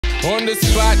On the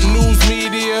spot news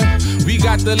media, we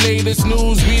got the latest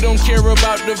news. We don't care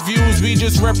about the views, we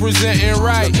just representing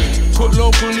right. Put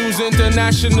local news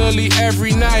internationally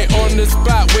every night. On the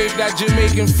spot, wave that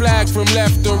Jamaican flag from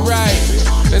left to right.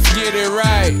 Let's get it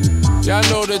right, y'all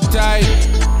know the type.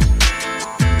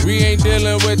 We ain't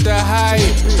dealing with the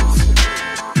hype.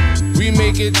 We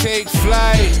make it take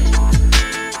flight.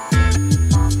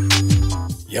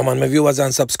 Yeah man, my viewers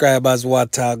and subscribers,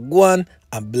 what a guan.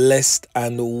 A blessed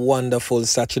and wonderful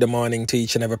Saturday morning to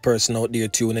each and every person out there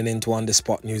tuning into On The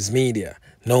Spot News Media.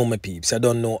 Now my peeps, I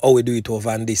don't know how we do it over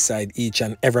on this side each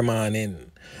and every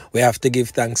morning. We have to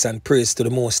give thanks and praise to the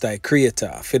Most High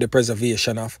Creator for the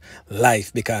preservation of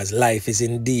life, because life is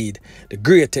indeed the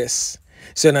greatest.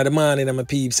 So in the morning, my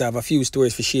peeps, I have a few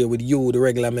stories to share with you, the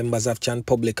regular members of Chan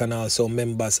Public and also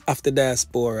members of the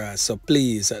diaspora. So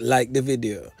please like the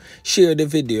video, share the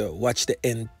video, watch the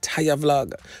entire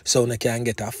vlog so you can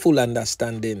get a full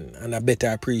understanding and a better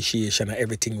appreciation of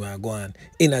everything we are going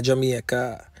in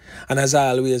Jamaica. And as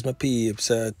always, my peeps,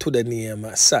 to the name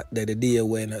Saturday, the day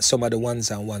when some of the ones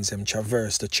them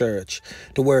traverse the church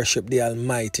to worship the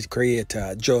Almighty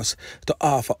Creator, just to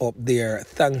offer up their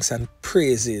thanks and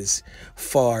praises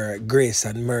for grace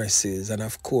and mercies, and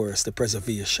of course the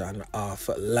preservation of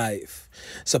life.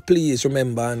 So please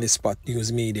remember, On The Spot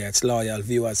News Media, it's loyal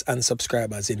viewers and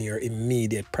subscribers in your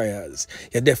immediate prayers.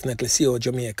 You definitely see how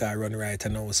Jamaica run right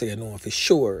now, so you know for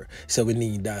sure. So we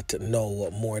need that now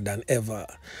more than ever.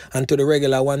 And to the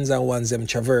regular ones them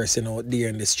traversing out there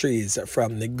in the streets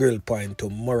from the Grill Point to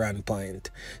Moran Point,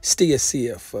 stay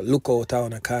safe, look out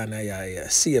on the corner, yeah,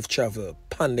 safe travel,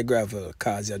 pan the gravel,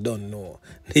 cause you don't know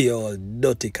the old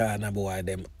dirty corner boy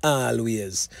them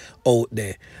always out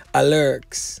there.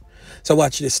 Alerts. So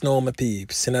watch this now, my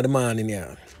peeps. In the morning,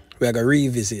 yeah, we're going to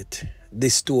revisit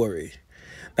this story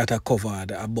that I covered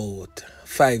about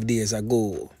 5 days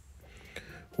ago,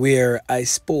 where I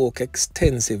spoke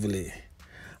extensively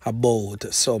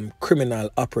about some criminal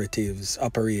operatives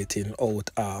operating out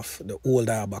of the Old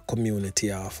Harbour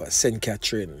community of St.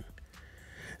 Catherine.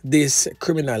 This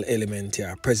criminal element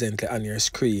here presently on your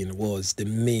screen was the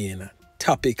main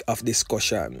topic of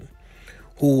discussion,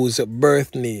 whose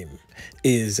birth name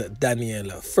is Daniel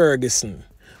Ferguson,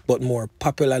 but more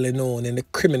popularly known in the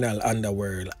criminal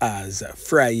underworld as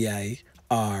Fry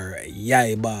or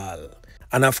Yaibal.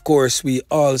 And of course, we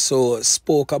also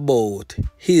spoke about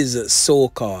his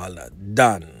so-called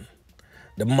Don,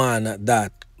 the man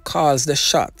that calls the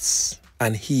shots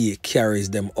and he carries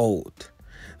them out.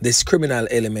 This criminal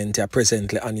element are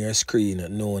presently on your screen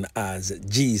known as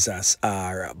Geezas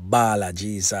or Bala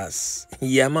Jesus.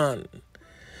 Yeah man.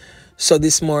 So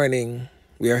this morning,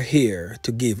 we are here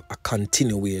to give a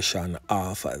continuation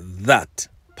of that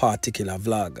particular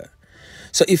vlog.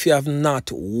 So if you have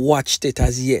not watched it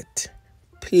as yet,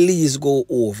 please go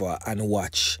over and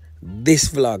watch this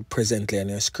vlog presently on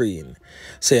your screen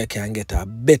so you can get a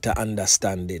better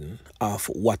understanding of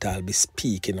what I'll be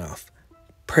speaking of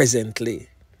presently.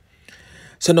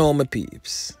 So now my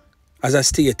peeps, as I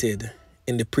stated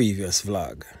in the previous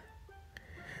vlog,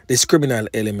 this criminal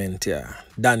element here,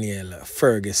 Daniel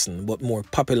Ferguson, but more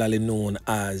popularly known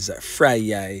as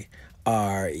Fry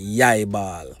or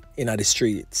Yaibal in the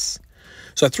streets.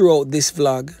 So throughout this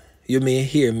vlog, you may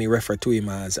hear me refer to him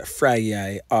as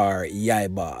Fry or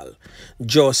Yaibal.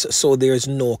 Just so there's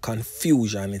no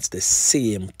confusion, it's the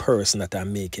same person that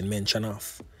I'm making mention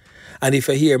of. And if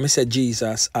you hear me say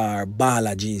Jesus or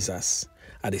Bala Jesus,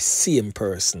 are the same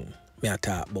person me I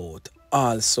talk about.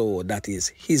 Also, that is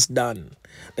his Don,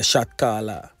 the shot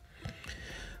caller.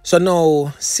 So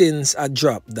now, since I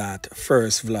dropped that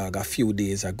first vlog a few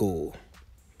days ago,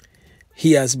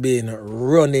 he has been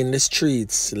running the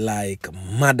streets like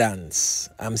maddans.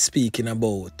 I'm speaking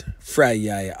about Fry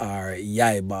or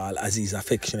Yaibal, as he's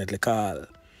affectionately called,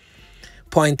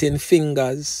 pointing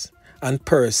fingers and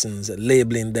persons,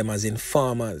 labeling them as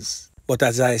informers. But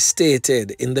as I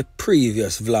stated in the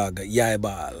previous vlog,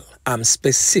 Yaibal, I'm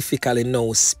specifically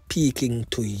now speaking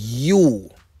to you.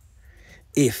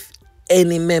 If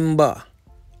any member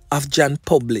of Chan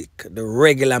Public, the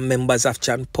regular members of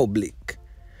Chan Public,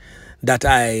 that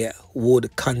I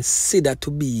would consider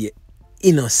to be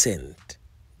innocent,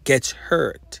 gets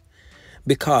hurt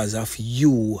because of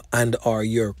you and or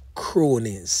your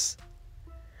cronies,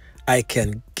 I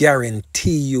can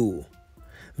guarantee you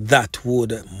that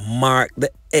would mark the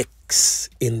X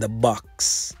in the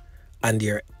box and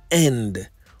your end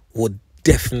would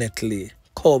definitely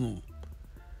come.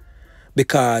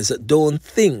 Because don't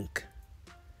think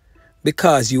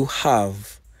because you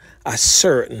have a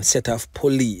certain set of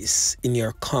police in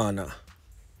your corner,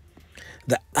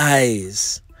 the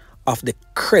eyes of the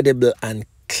credible and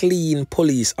clean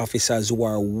police officers who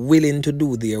are willing to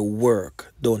do their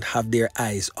work don't have their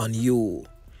eyes on you.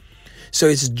 So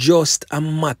it's just a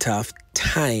matter of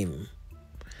time.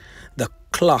 The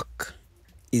clock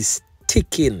is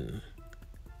ticking.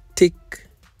 Tick,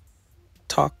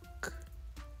 tock,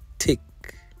 tick.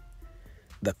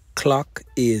 The clock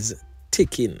is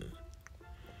ticking.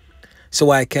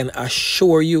 So I can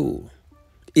assure you,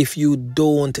 if you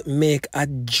don't make a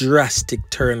drastic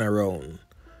turnaround,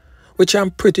 which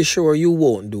I'm pretty sure you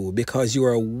won't do because you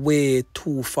are way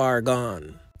too far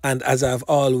gone. And as I've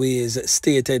always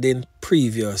stated in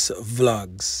previous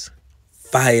vlogs,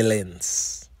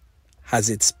 violence has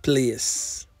its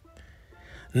place.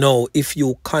 Now, if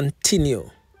you continue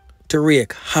to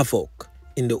wreak havoc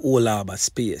in the whole harbour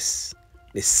space,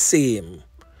 the same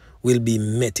will be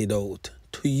meted out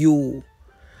to you,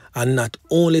 and not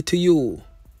only to you,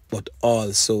 but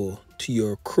also to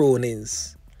your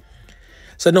cronies.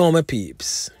 So now, my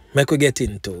peeps, make we get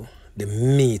into the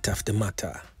meat of the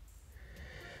matter.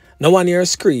 Now on your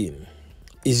screen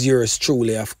is yours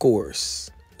truly, of course,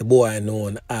 the boy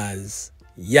known as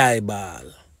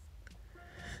Yaibal.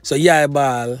 So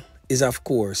Yaibal is, of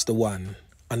course, the one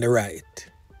on the right.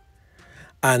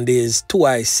 And his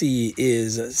 2IC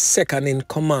is second in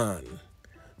command,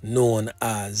 known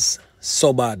as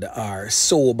SoBad, or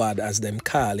SoBad as them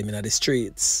call him in the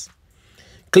streets.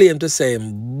 Claim to say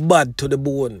him bad to the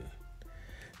bone.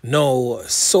 Now,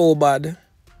 SoBad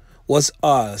was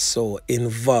also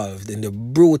involved in the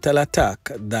brutal attack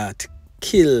that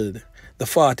killed the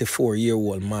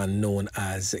 44-year-old man known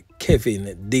as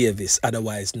Kevin Davis,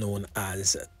 otherwise known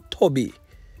as Toby.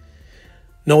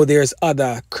 Now there's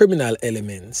other criminal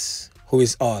elements who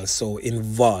is also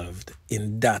involved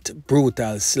in that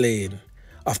brutal slaying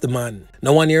of the man.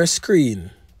 Now on your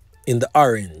screen, in the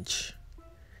orange,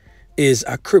 is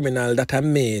a criminal that I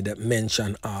made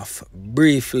mention of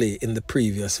briefly in the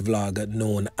previous vlog,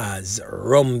 known as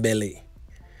Rum-Belly.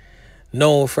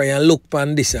 Now, for you look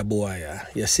upon this boy,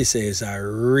 your sister is a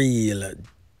real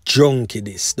junkie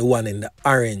this, the one in the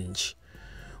orange,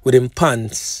 with them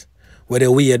pants, with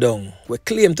the way down. We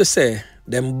claim to say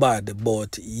them bad,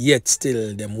 but yet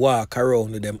still them walk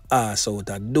around with them ass out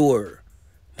a door.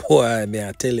 Boy, may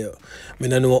I tell you, I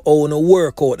don't know how no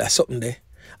work out or something there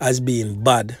as being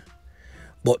bad.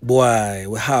 But boy,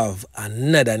 we have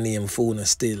another name for you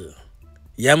still.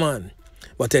 Yeah, man.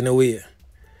 But anyway,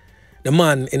 the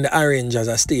man in the orange, as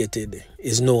I stated,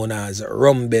 is known as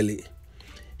Rum-Belly.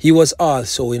 He was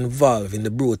also involved in the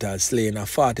brutal slaying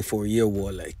of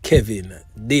 44-year-old Kevin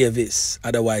Davis,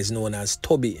 otherwise known as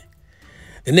Toby.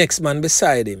 The next man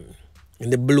beside him, in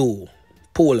the blue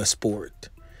polo sport,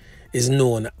 is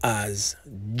known as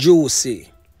Juicy.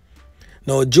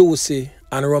 Now, Juicy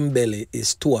and Rum-Belly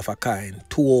is two of a kind,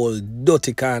 two old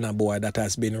dirty kind of boy that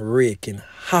has been raking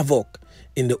havoc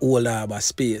in the old harbour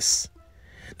space,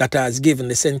 that has given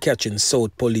the St. Catherine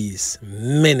South Police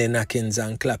many knockings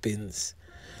and clappings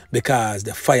because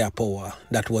the firepower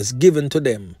that was given to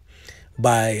them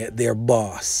by their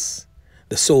boss,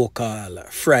 the so-called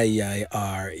Fry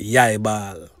or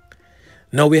Yaibal.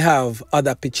 Now we have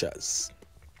other pictures,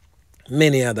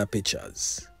 many other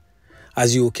pictures,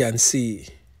 as you can see.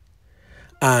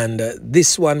 And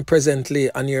this one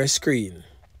presently on your screen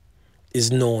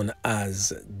is known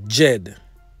as Jed,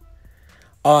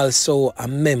 also a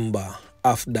member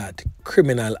of that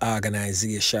criminal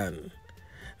organization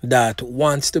that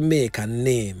wants to make a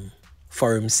name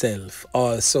for himself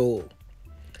also.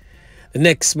 The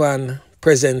next man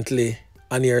presently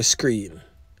on your screen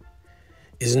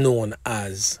is known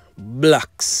as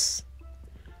Blacks.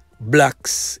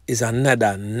 Blacks is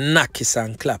another Nakis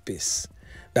and Clappis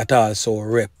that also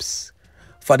reps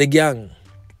for the gang.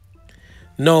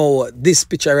 Now, this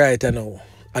picture right now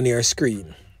on your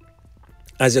screen,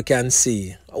 as you can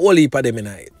see, a whole heap of them in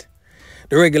it.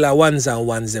 The regular ones and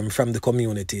ones them from the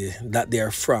community that they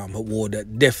are from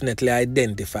would definitely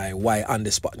identify why On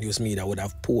The Spot News Media would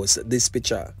have posted this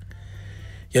picture.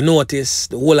 You notice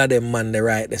the whole of them man the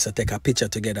right there to take a picture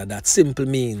together. That simple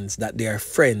means that they are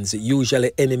friends.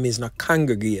 Usually enemies not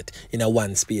congregate in a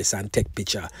one space and take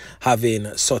picture, having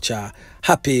such a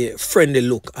happy, friendly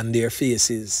look on their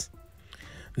faces.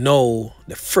 Now,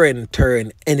 the friend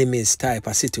turn enemies type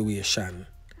of situation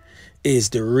is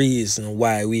the reason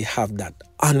why we have that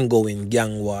ongoing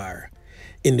gang war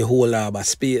in the whole harbour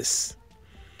space.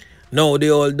 Now, the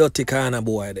old dirty kind of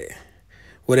boy there,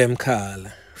 what them call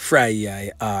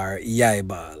Fry or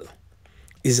Yaibal,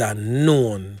 is a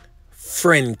known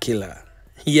friend killer.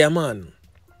 Yeah, man.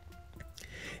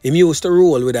 Him used to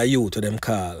roll with a youth to them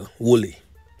call Wooly.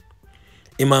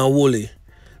 Him and Wooly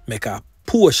make a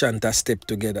portion to step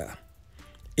together.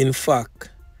 In fact,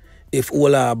 if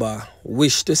Olaba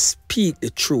wish to speak the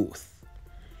truth,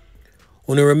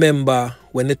 only remember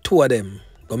when the two of them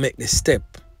go make the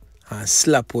step and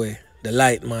slap away the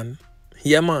light man.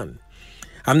 Yeah, man.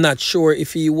 I'm not sure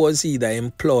if he was either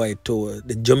employed to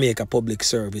the Jamaica Public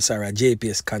Service or a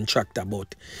JPS contractor,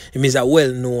 but he is a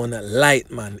well-known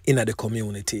light man in the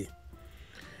community.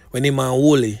 When him and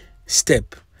Wooly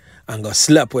step and go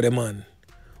slap with the man,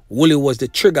 Wooly was the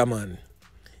trigger man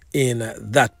in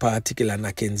that particular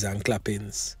knockings and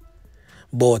clappings.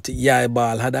 But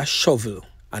Yaibal had a shovel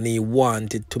and he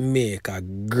wanted to make a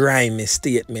grimy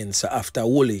statement. So after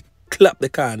Wooly clap the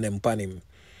condom upon him,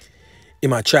 he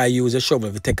might try to use a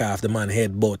shovel to take off the man's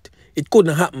head, but it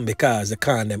couldn't happen because the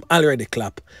condom already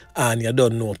clap and you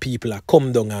don't know people are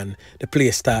come down and the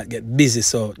place start get busy,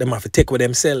 so they have to take with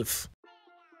themselves.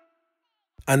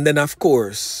 And then of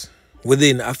course,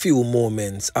 within a few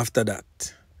moments after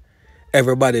that,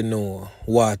 everybody know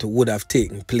what would have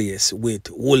taken place with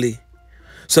Wooly.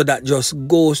 So that just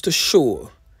goes to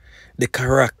show the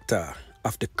character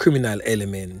of the criminal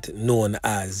element known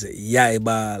as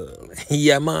Yaibal.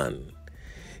 Yeah, man.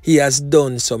 He has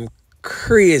done some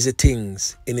crazy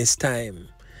things in his time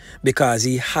because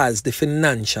he has the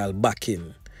financial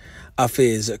backing of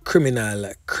his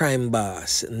criminal crime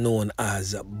boss known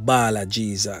as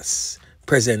Geezas,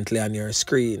 presently on your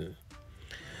screen.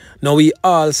 Now we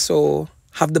also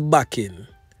have the backing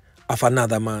of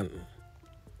another man.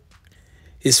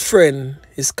 His friend,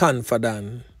 his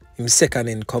confidant, him second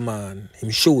in command,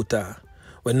 him shooter,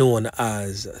 were known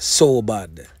as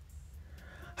SoBad.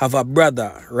 Have a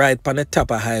brother right on the top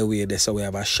of highway there, so we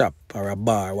have a shop or a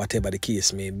bar, whatever the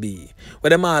case may be, where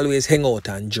them always hang out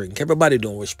and drink. Everybody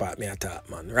don't wish part me attack,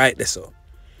 man, right there so.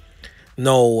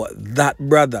 Now that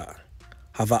brother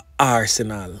have a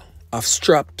arsenal of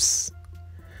straps,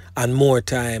 and more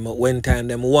time when time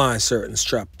them want a certain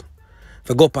strap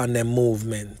for go up on them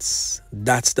movements.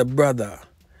 That's the brother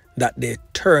that they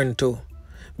turn to,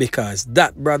 because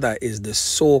that brother is the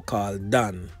so-called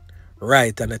Don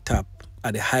right on the top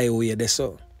at the highway there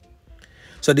so.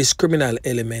 So this criminal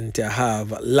element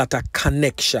have a lot of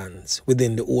connections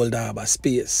within the Old Harbour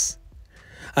space.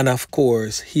 And of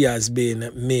course, he has been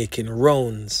making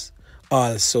rounds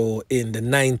also in the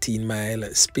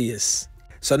 19-mile space.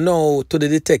 So now to the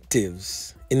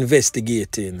detectives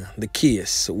investigating the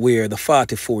case where the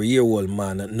 44-year-old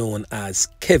man known as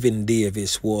Kevin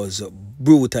Davis was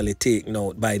brutally taken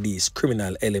out by these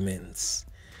criminal elements.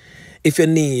 If you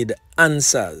need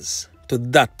answers to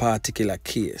that particular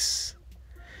case,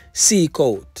 seek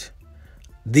out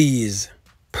these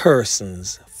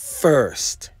persons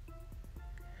first.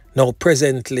 Now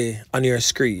presently on your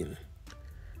screen,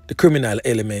 the criminal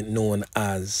element known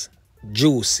as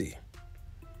Juicy.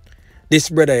 This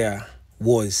brother here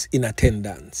was in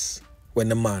attendance when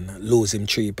the man lose him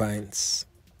 3 pints.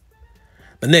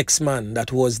 The next man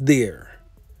that was there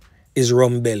is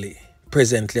Rum-Belly,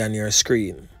 presently on your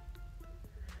screen.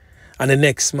 And the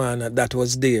next man that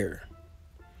was there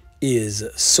is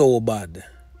SoBad,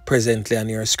 presently on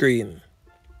your screen.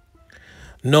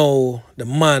 Now, the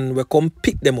man will come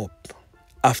pick them up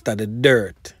after the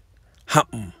dirt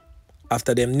happened,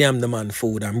 after them named the man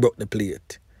food and broke the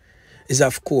plate, is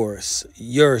of course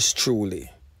yours truly,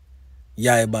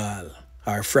 Yaibal,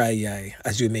 or Fry Yai,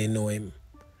 as you may know him.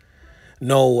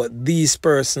 Now, these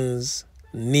persons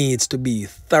needs to be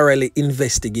thoroughly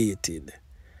investigated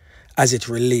as it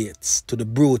relates to the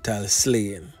brutal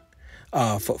slaying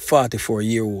of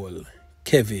 44-year-old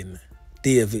Kevin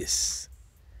Davis.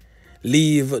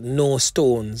 Leave no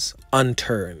stones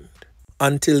unturned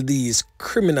until these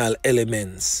criminal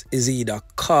elements is either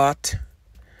caught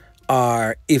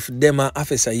or if them a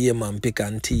officer Yeman pick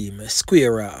and team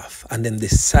square off and then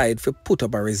decide to put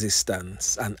up a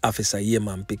resistance and officer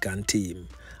Yeman pick and team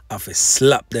have to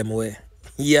slap them away.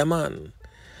 Yeah, man.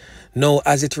 Now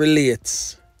as it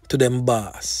relates to them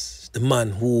boss, the man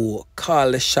who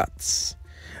call the shots,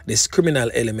 this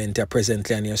criminal element are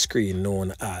presently on your screen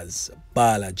known as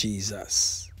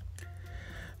Geezas.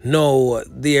 Now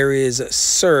there is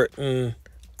certain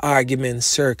arguments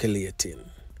circulating.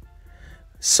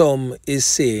 Some is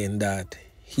saying that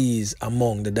he's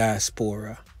among the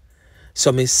diaspora.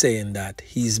 Some is saying that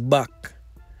he's back.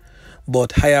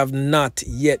 But I have not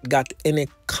yet got any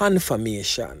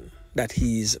confirmation that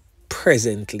he's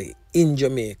presently in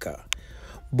Jamaica.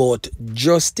 But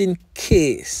just in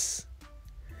case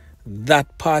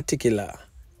that particular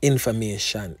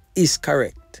information is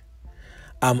correct,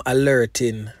 I'm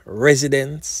alerting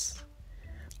residents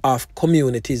of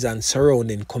communities and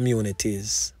surrounding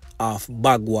communities of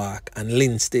Bagwalk and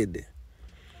Linstead.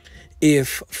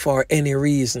 If for any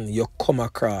reason you come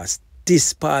across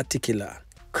this particular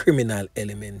criminal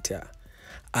element here.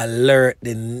 Alert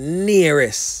the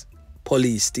nearest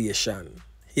police station.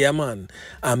 Yeah, man.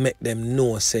 And make them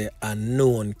know, say, a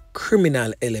known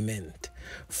criminal element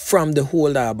from the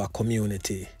whole Harbour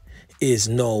community is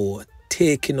now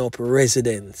taking up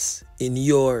residence in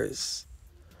yours.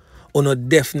 Uno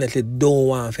definitely don't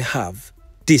want to have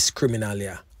this criminal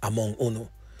here among Uno,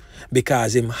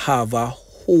 because him have a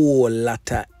whole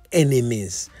lot of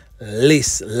enemies,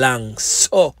 list long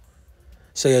so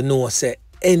you know, say,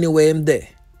 anywhere him there,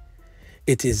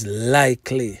 it is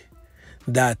likely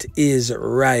that his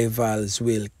rivals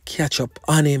will catch up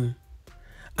on him.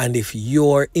 And if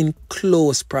you're in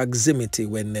close proximity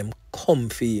when them come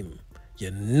for him,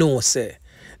 you know, say,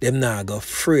 them not go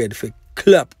afraid for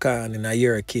clap can in a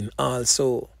hurricane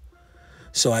also.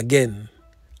 So again,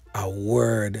 a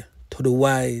word to the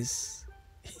wise.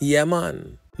 Yeah,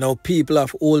 man. Now, people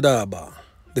of Old Harbour,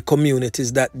 the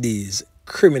communities that these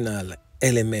criminal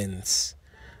elements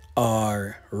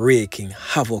are wreaking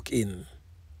havoc in,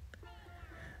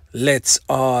 let's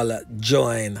all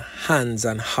join hands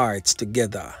and hearts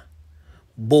together,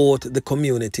 both the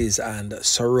communities and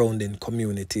surrounding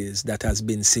communities that has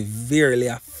been severely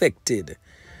affected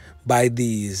by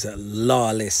these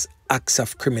lawless acts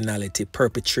of criminality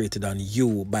perpetrated on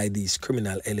you by these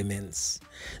criminal elements.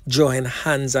 Join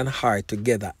hands and heart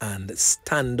together and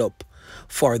stand up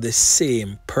for the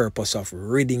same purpose of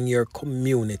ridding your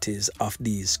communities of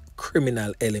these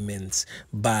criminal elements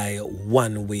by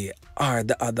one way or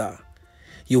the other.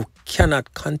 You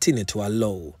cannot continue to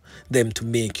allow them to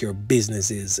make your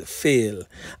businesses fail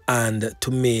and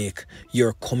to make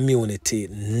your community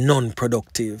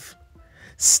non-productive.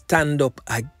 Stand up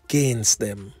against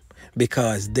them,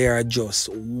 because there are just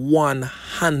one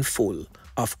handful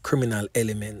of criminal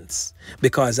elements.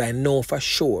 Because I know for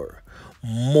sure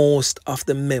most of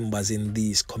the members in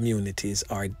these communities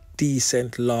are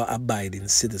decent, law-abiding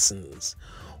citizens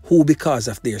who, because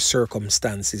of their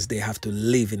circumstances, they have to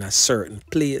live in a certain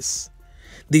place.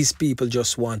 These people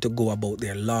just want to go about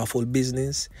their lawful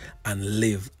business and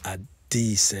live a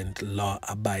decent,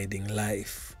 law-abiding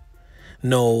life.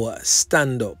 Now,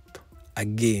 stand up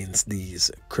against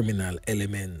these criminal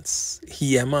elements.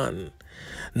 Yeah, man.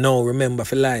 Now, remember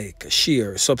to like,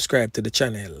 share, subscribe to the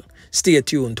channel. Stay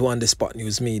tuned to On The Spot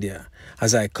News Media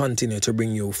as I continue to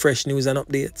bring you fresh news and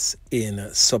updates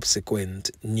in subsequent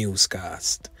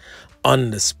newscast. On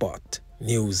The Spot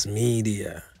News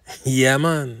Media. Yeah,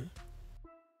 man.